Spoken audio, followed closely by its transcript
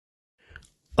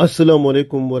Assalamu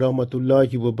alaikum wa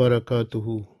rahmatullahi wa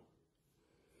barakatuhu.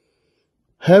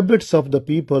 Habits of the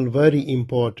people very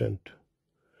important.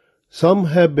 Some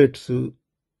habits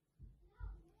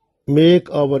make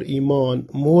our iman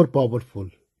more powerful.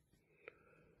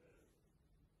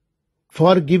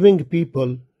 Forgiving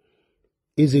people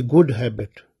is a good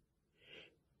habit.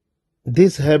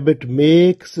 This habit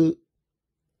makes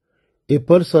a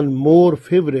person more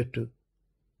favorite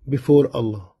before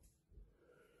Allah.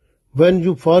 When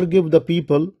you forgive the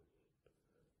people,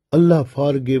 Allah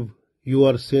forgive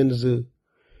your sins,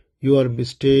 your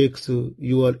mistakes,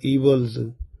 your evils,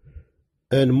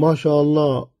 and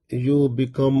mashallah, you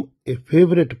become a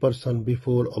favorite person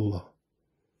before Allah.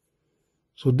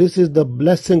 So this is the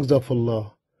blessings of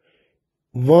Allah.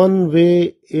 One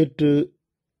way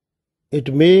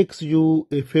it makes you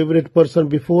a favorite person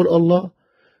before Allah,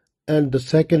 and the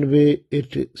second way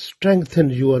it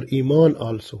strengthens your iman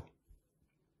also.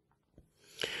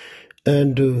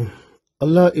 And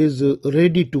Allah is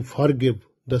ready to forgive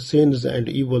the sins and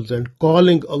evils, and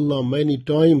calling Allah many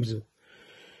times,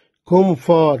 come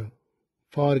for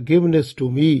forgiveness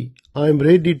to me. I am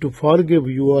ready to forgive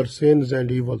your sins and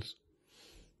evils.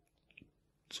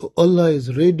 So Allah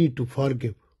is ready to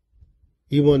forgive.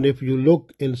 Even if you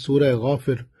look in Surah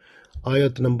Ghafir,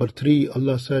 ayat number 3,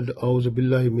 Allah said, A'udhu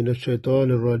billahi minash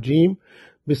shaitanir rajim,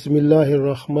 Bismillahir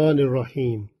Rahmanir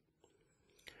Rahim.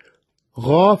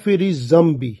 Ghafir is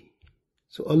Zambi.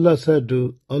 So Allah said,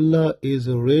 Allah is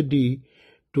ready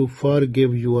to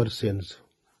forgive your sins.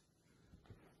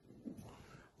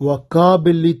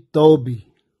 Waqabilit tawbi.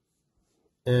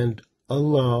 And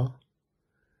Allah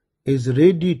is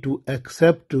ready to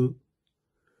accept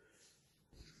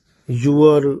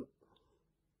your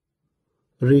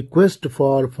request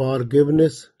for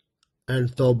forgiveness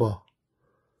and tawbah.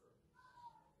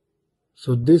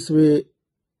 So this way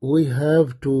we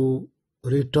have to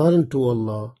return to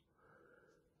Allah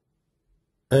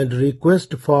and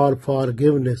request for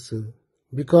forgiveness,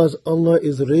 because Allah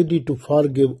is ready to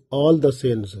forgive all the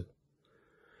sins.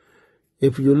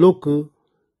 If you look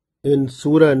in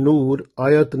Surah Nur,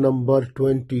 ayat number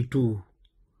 22,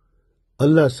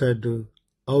 Allah said,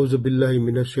 A'udhu billahi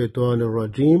minash shaitanir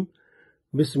rajim,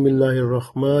 Bismillahir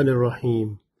Rahmanir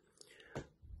Rahim.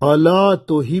 Ala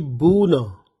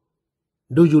tuhibbuna.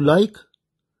 Do you like?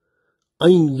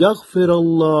 An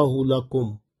yaghfirallahu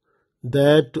lakum.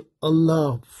 That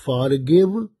Allah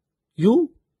forgive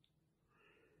you?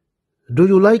 Do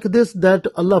you like this, that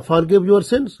Allah forgive your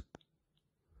sins?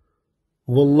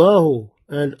 Wallahu,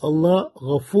 and Allah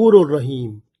Ghafurur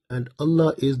Rahim, and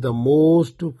Allah is the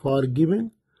most forgiving,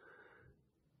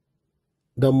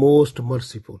 the most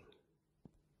merciful.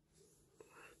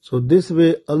 So this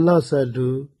way Allah said,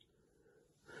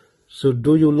 so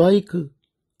do you like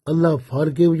Allah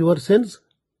forgive your sins?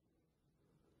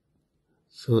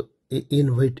 So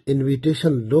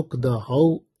invitation, look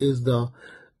how is the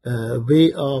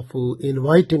way of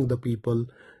inviting the people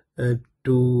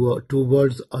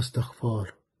towards astaghfar,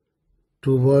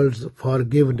 towards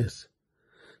forgiveness.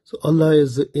 So Allah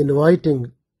is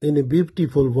inviting in a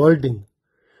beautiful wording.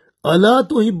 Ala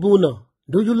tuhibbuna.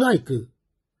 Do you like an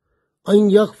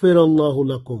yaghfirallahu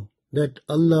lakum, that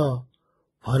Allah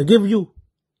forgive you?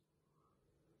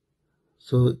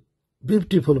 So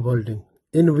beautiful wording,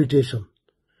 invitation.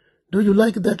 Do you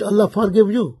like that Allah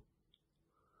forgive you?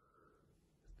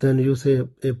 Then you say,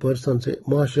 a person say,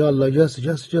 MashaAllah,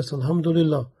 yes,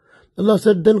 Alhamdulillah. Allah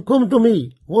said, then come to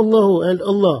me. Wallahu, and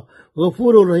Allah,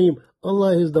 Ghafurur Rahim.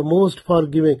 Allah is the most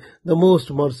forgiving, the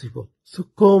most merciful. So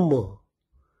come,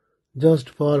 just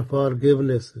for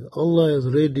forgiveness. Allah is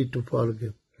ready to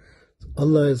forgive.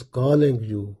 Allah is calling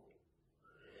you.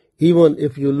 Even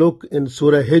if you look in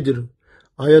Surah Hijr,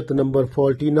 ayat number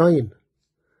 49,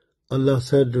 Allah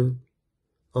said,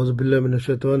 A'udhu billahi minash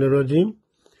shaitanir rajim,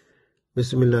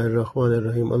 Bismillahir Rahmanir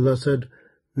Rahim. Allah said,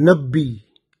 Nabbi,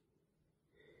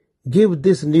 give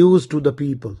this news to the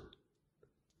people.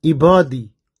 Ibadi,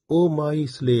 O my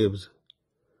slaves.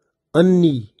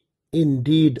 Anni,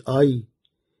 indeed I.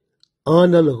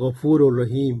 Anal Ghafurur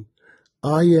Rahim.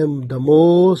 I am the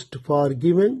most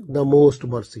forgiving, the most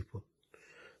merciful.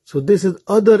 So this is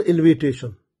other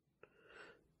invitation.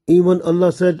 Even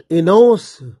Allah said,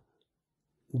 announce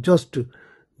just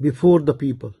before the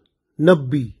people.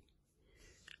 Nabbi.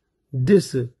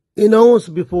 This announce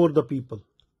before the people.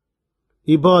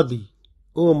 Ibadi,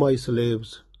 O my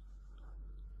slaves.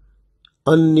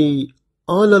 Anni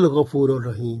anal Ghafurur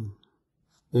Rahim.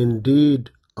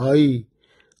 Indeed, I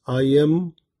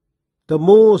am the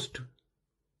most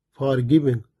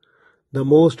forgiving, the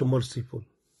most merciful.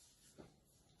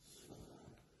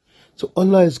 So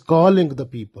Allah is calling the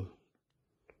people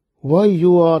Why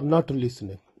you are not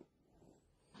listening?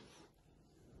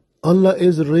 Allah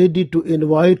is ready to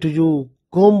invite you.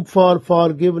 Come for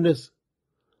forgiveness.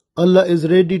 Allah is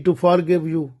ready to forgive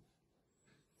you.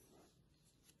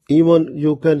 Even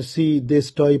you can see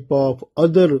this type of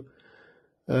other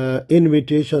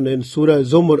invitation in Surah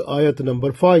Zumar, ayat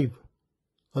number 5.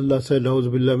 Allah said,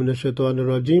 A'udhu billahi minash shaitanir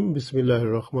rajim,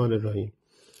 Bismillahir Rahmanir Rahim.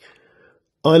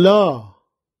 Allah.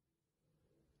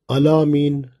 Allah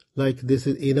mean like this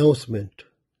is announcement.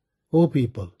 O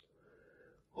people.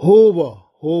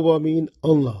 Hova mean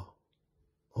Allah.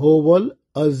 Huwal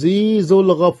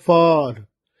Azizul Ghaffar.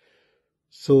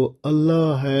 So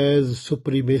Allah has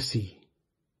supremacy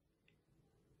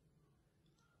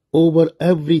over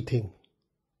everything.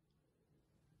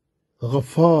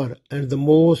 Ghaffar, and the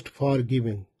most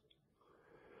forgiving.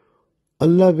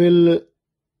 Allah will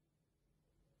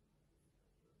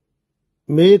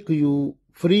make you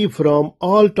free from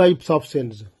all types of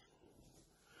sins.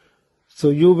 So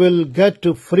you will get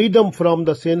freedom from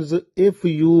the sins if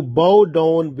you bow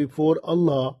down before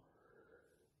Allah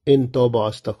in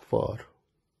Tawbah Astaghfar.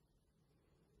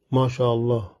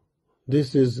 MashaAllah.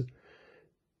 This is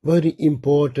very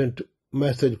important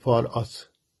message for us.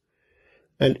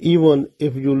 And even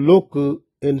if you look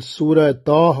in Surah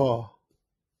Taha,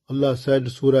 Allah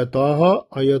said Surah Taha,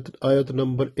 ayat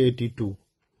number 82.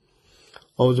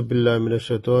 A'udhu billahi minash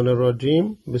shaitanir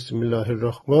rajim, Bismillahir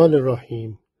Rahmanir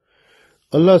Rahim.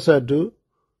 Allah said,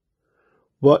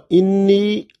 Wa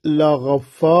inni la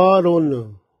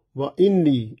ghaffarun, wa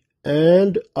inni,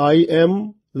 and I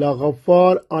am la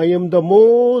ghaffar, I am the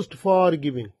most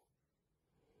forgiving.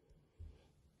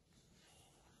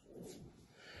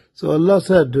 So Allah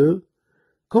said,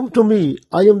 come to me,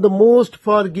 I am the most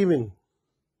forgiving.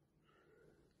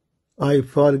 I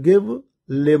forgive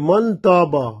liman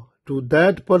taba, to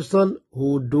that person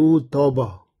who do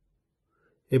tawbah.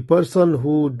 A person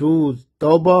who does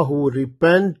tawbah, who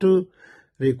repent,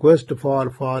 request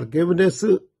for forgiveness,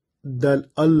 then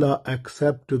Allah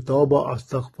accept tawbah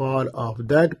astaghfar of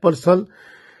that person.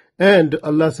 And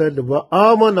Allah said, wa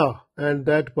amana, and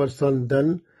that person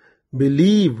then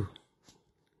believe.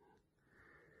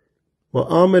 Wa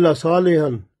amila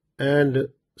salihan, and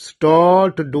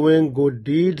start doing good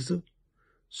deeds.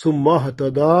 Summa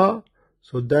hatada,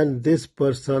 so then this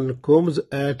person comes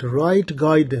at right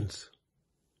guidance.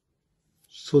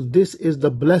 So this is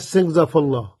the blessings of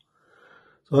Allah.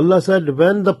 So Allah said,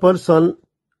 when the person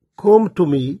come to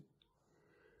me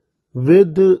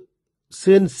with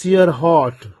sincere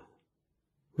heart,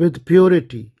 with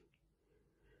purity,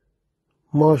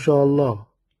 MashaAllah,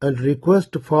 and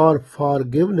request for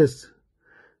forgiveness,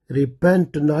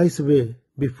 repent nice way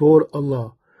before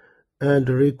Allah, and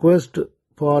request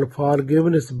for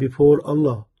forgiveness before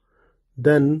Allah,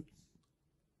 then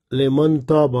liman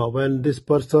taba, when this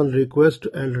person request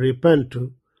and repent,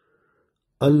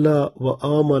 Allah wa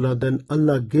amana, then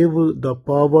Allah give the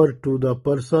power to the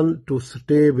person to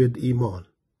stay with Iman.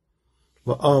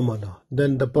 Wa amana,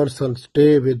 then the person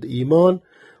stay with Iman.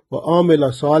 Wa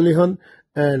amila salihan,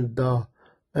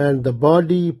 and the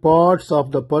body parts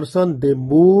of the person, they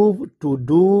move to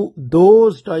do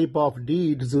those type of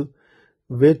deeds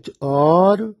which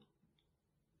are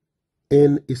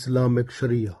in Islamic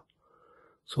Sharia.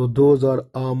 So those are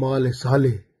amal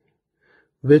salih,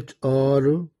 which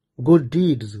are good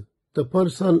deeds. The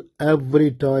person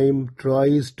every time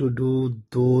tries to do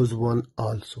those one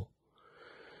also.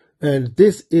 And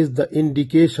this is the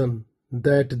indication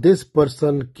that this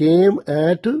person came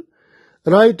at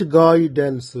right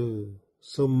guidance.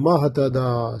 So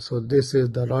mahatada, so this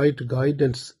is the right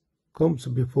guidance comes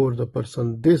before the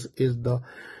person. This is the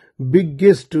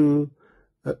biggest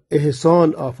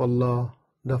ihsan of Allah,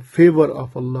 the favor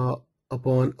of Allah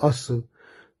upon us,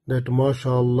 that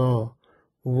mashallah,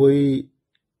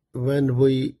 when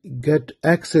we get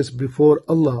access before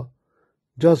Allah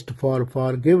just for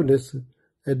forgiveness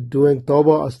and doing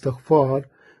tawbah astaghfar,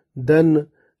 then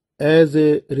as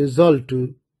a result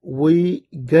we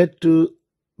get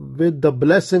with the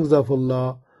blessings of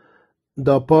Allah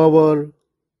the power,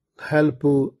 help,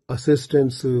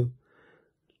 assistance,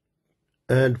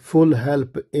 and full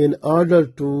help in order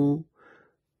to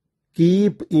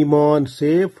keep Iman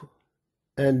safe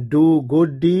and do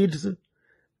good deeds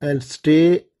and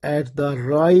stay at the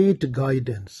right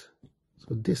guidance.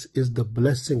 So this is the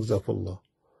blessings of Allah.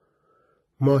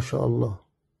 MashaAllah.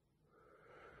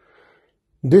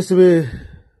 This way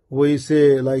we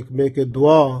say, like, make a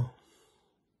dua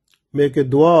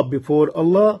before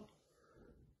Allah.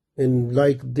 And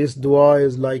like this dua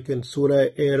is like in Surah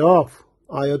Araf,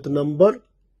 ayat number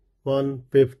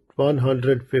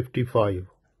 155.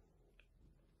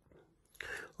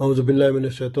 A'udhu billahi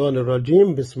minash shaitanir rajim.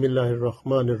 Bismillahir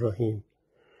rahmanir rahim.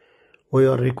 We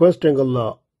are requesting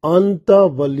Allah, Anta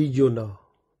waliyuna,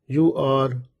 you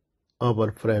are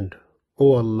our friend.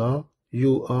 O Allah,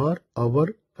 you are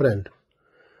our friend.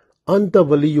 Anta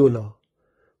waliyuna,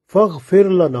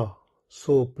 faghfir lana,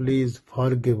 so please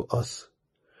forgive us.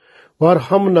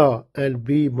 Warhamna, and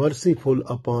be merciful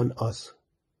upon us.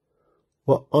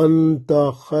 Wa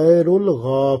anta khairul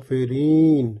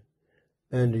ghafirin,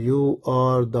 and you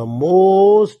are the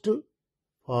most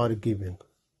forgiving.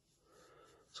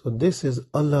 So this is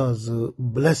Allah's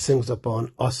blessings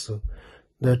upon us,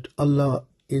 that Allah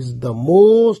is the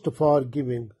most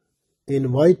forgiving,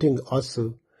 inviting us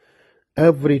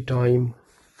every time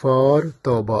for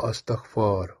Tawbah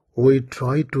Astaghfar. We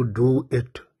try to do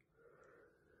it.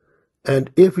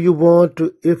 And if you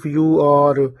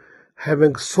are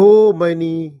having so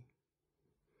many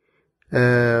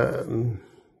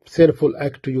sinful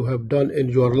acts you have done in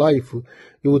your life,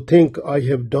 you think, I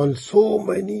have done so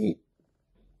many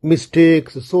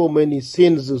mistakes, so many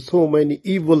sins, so many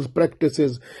evil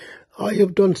practices. I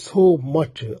have done so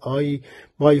much.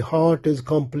 My heart is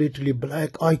completely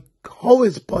black. How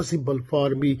is possible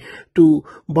for me to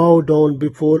bow down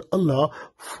before Allah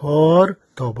for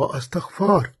Tawbah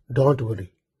Astaghfar? Don't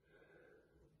worry.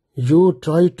 You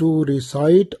try to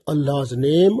recite Allah's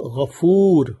name,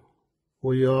 Ghafoor.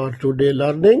 We are today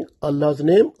learning Allah's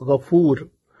name, Ghafoor.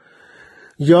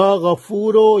 Ya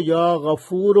Ghafuro, Ya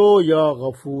Ghafuro, Ya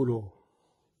Ghafuro.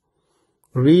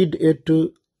 Read it,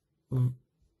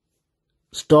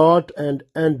 start and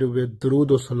end with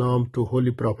Durood Salam to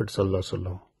Holy Prophet Sallallahu Alaihi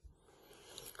Wasallam.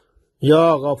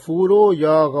 Ya Ghafuro,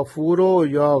 Ya Ghafuro,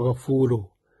 Ya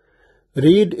Ghafuro.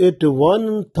 Read it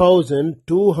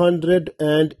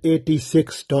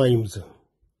 1286 times.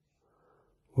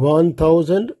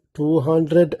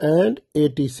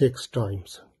 1286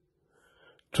 times.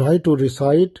 Try to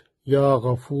recite Ya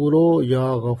Ghafuro,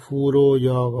 Ya Ghafuro,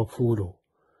 Ya Ghafuro.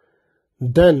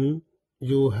 Then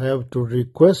you have to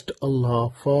request Allah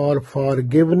for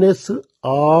forgiveness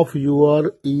of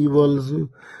your evils,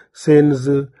 sins,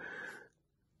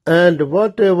 and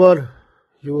whatever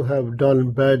you have done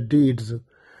bad deeds.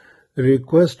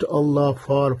 Request Allah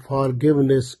for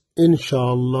forgiveness.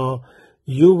 Inshallah,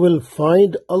 you will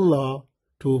find Allah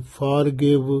to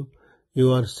forgive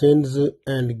your sins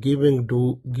and giving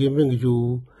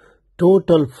you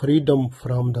total freedom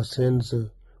from the sins.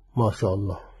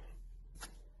 MashaAllah.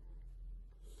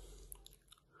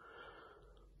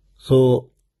 So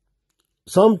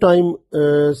sometimes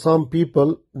some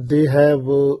people, they have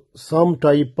some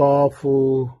type of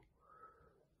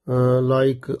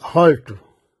like heart.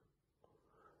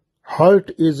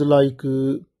 Heart is like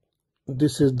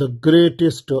this is the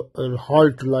greatest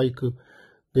heart. Like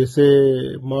they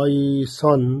say, my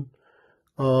son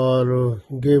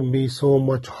gave me so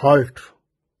much heart,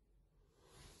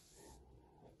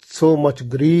 so much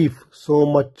grief, so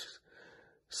much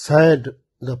sad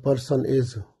the person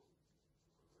is.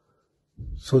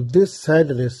 So this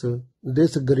sadness,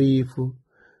 this grief,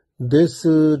 this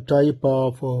type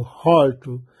of heart,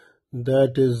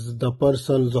 that is the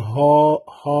person's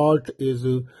heart is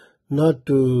not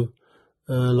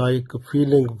like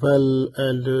feeling well,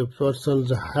 and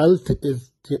person's health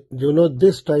is,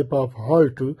 this type of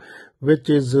heart which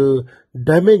is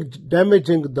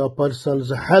damaging the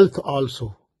person's health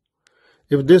also.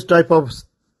 If this type of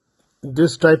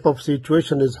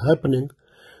situation is happening,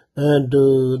 and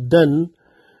then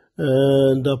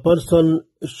the person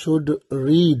should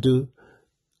read Ya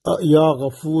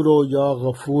Ghafuro, Ya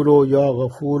Ghafuro, Ya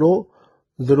Ghafuro,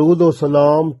 Durood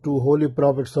Salam to Holy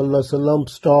Prophet Sallallahu Alaihi Wasallam,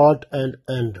 start and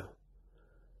end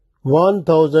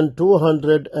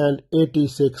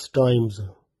 1286 times.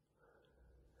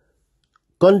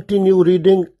 Continue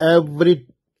reading every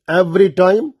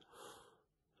time.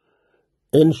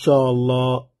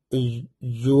 Inshallah,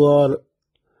 your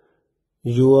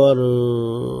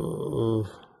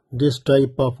this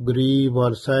type of grief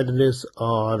or sadness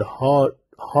or hurt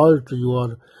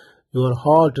your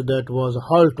heart that was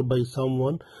hurt by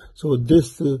someone, so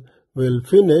this will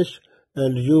finish,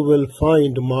 and you will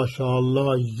find,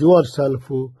 mashallah,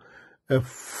 yourself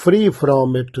free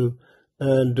from it,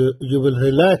 and you will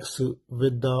relax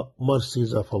with the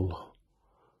mercies of Allah.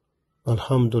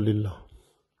 Alhamdulillah.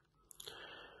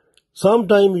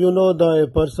 Sometimes, the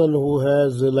person who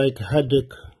has like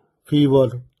headache,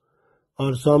 fever,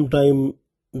 or sometimes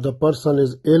the person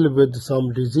is ill with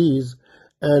some disease,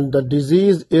 and the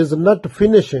disease is not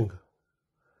finishing.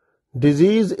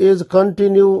 Disease is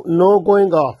continue, no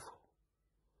going off.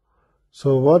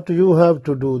 So what you have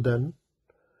to do then?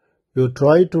 You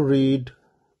try to read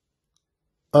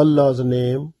Allah's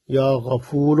name, Ya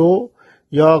Ghafooro,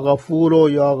 Ya Ghafooro,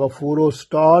 Ya Ghafooro.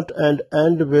 Start and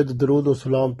end with Durood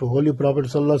Salam to Holy Prophet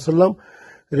Sallallahu Alaihi Wasallam.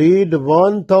 Read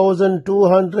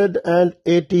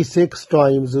 1286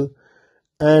 times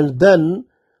and then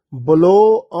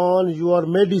blow on your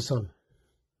medicine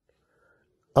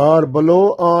or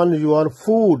blow on your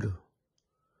food.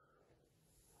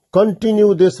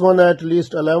 Continue this one at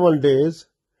least 11 days.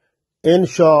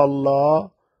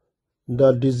 Inshallah,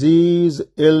 the disease,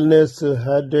 illness,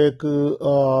 headache,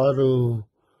 or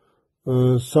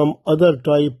some other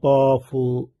type of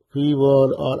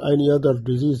fever or any other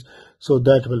disease, so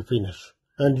that will finish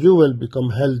and you will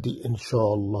become healthy,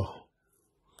 inshallah.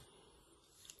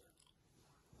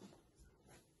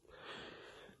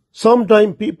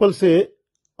 Sometimes people say,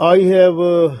 I have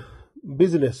a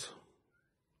business,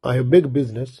 I have big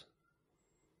business.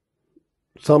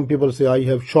 Some people say I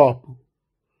have shop,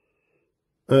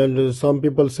 and some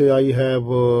people say I have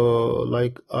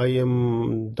like I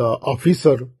am the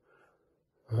officer.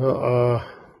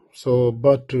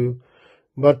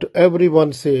 But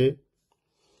everyone say,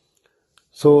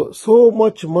 so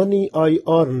much money I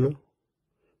earn,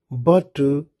 but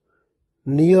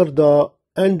near the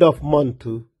end of month,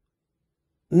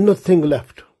 nothing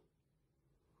left.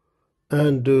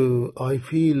 And I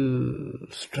feel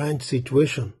strange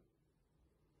situation.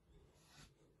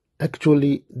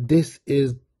 Actually, this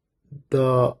is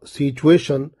the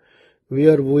situation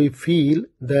where we feel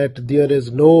that there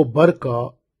is no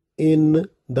barakah in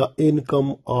the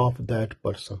income of that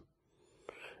person.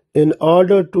 In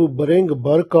order to bring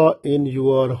barakah in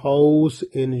your house,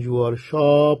 in your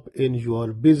shop, in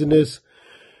your business,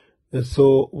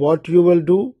 so what you will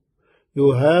do?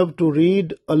 You have to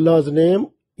read Allah's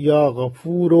name, Ya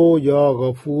Ghafooro, Ya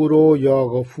Ghafooro, Ya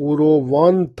Ghafooro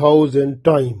 1000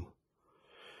 times.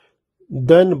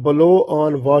 Then blow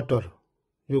on water.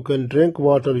 You can drink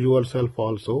water yourself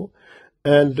also,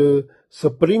 and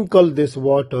sprinkle this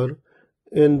water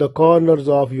in the corners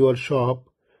of your shop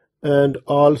and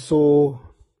also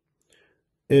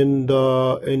in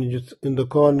the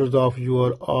corners of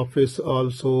your office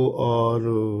also,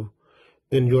 or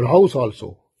in your house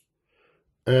also,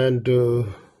 and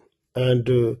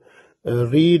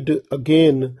read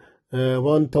again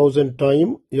 1000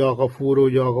 times Ya Ghafooro,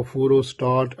 Ya Ghafooro.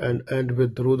 Start and end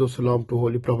with Durood Salam to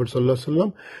Holy Prophet Sallallahu Alaihi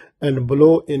Wasallam, and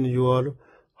blow in your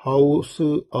house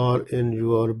or in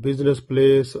your business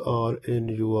place or in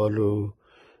your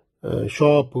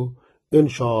shop.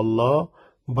 Inshallah,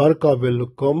 barakah will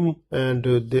come, and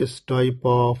this type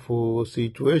of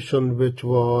situation which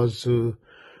was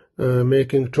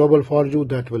making trouble for you,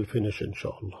 that will finish,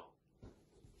 inshallah.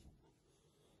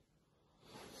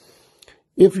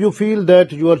 If you feel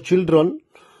that your children,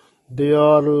 they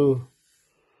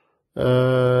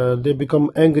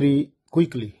become angry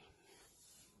quickly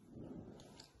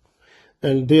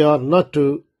and they are not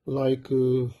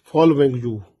following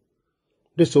you,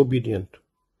 disobedient,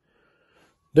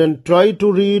 then try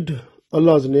to read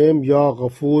Allah's name, Ya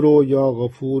Ghafooro, Ya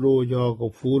Ghafooro, Ya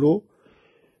Ghafooro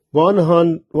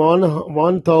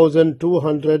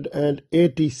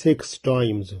 1286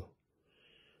 times.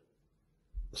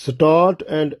 Start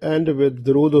and end with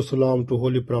Durood Salam to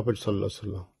Holy Prophet Sallallahu Alaihi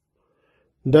Wasallam.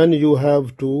 Then you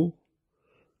have to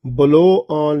blow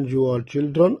on your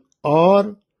children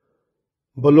or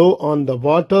blow on the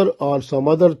water or some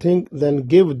other thing, then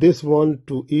give this one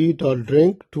to eat or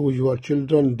drink to your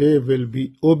children. They will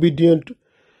be obedient,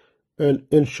 and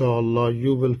inshallah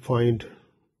you will find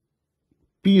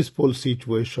peaceful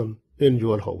situation in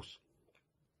your house.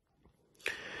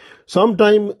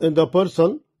 Sometimes the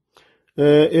person,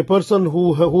 a person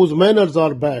whose manners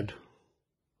are bad,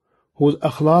 whose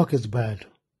akhlaq is bad,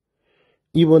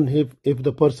 even if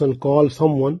the person calls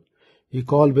someone, he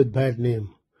calls with bad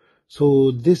name.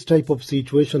 So this type of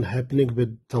situation happening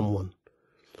with someone,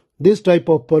 this type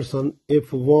of person,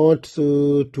 if wants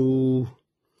to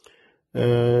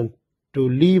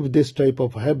leave this type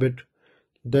of habit,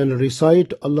 then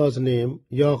recite Allah's name,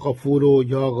 Ya Ghafooro,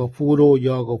 Ya Ghafooro,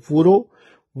 Ya Ghafooro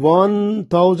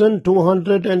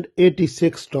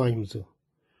 1286 times,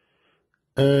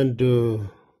 and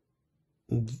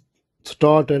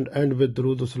start and end with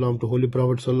Durood Salam to Holy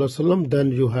Prophet Sallallahu Alaihi Wasallam.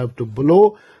 Then you have to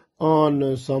blow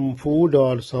on some food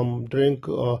or some drink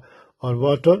or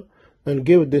water, and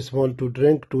give this one to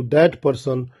drink to that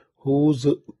person whose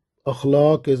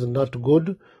akhlaq is not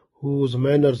good, whose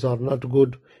manners are not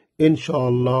good.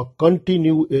 Inshallah,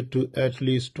 continue it to at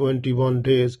least 21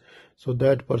 days, so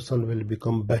that person will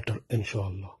become better,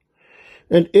 inshallah.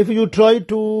 And if you try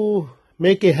to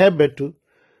make a habit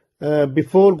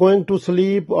before going to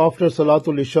sleep after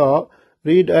Salatul Isha,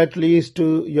 read at least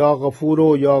Ya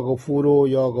Ghafuro, Ya Ghafuro,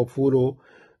 Ya Ghafuro.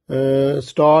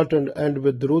 Start and end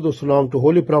with Durood Salam to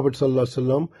Holy Prophet Sallallahu Alaihi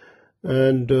Wasallam,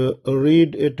 and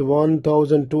read it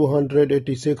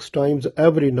 1286 times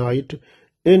every night.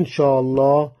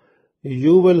 Inshallah,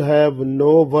 you will have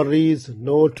no worries,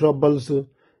 no troubles.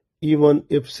 Even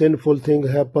if sinful things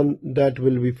happen, that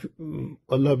will be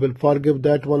Allah will forgive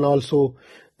that one also.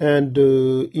 And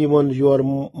even your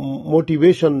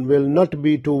motivation will not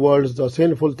be towards the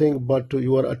sinful thing, but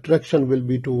your attraction will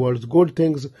be towards good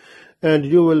things, and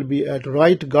you will be at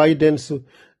right guidance,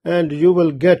 and you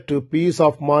will get peace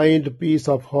of mind, peace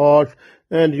of heart,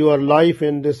 and your life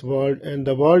in this world and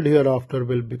the world hereafter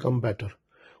will become better.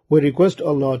 We request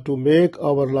Allah to make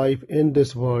our life in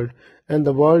this world and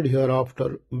the world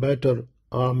hereafter better.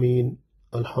 Ameen.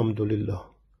 Alhamdulillah.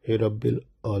 Rabbil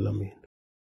Alameen.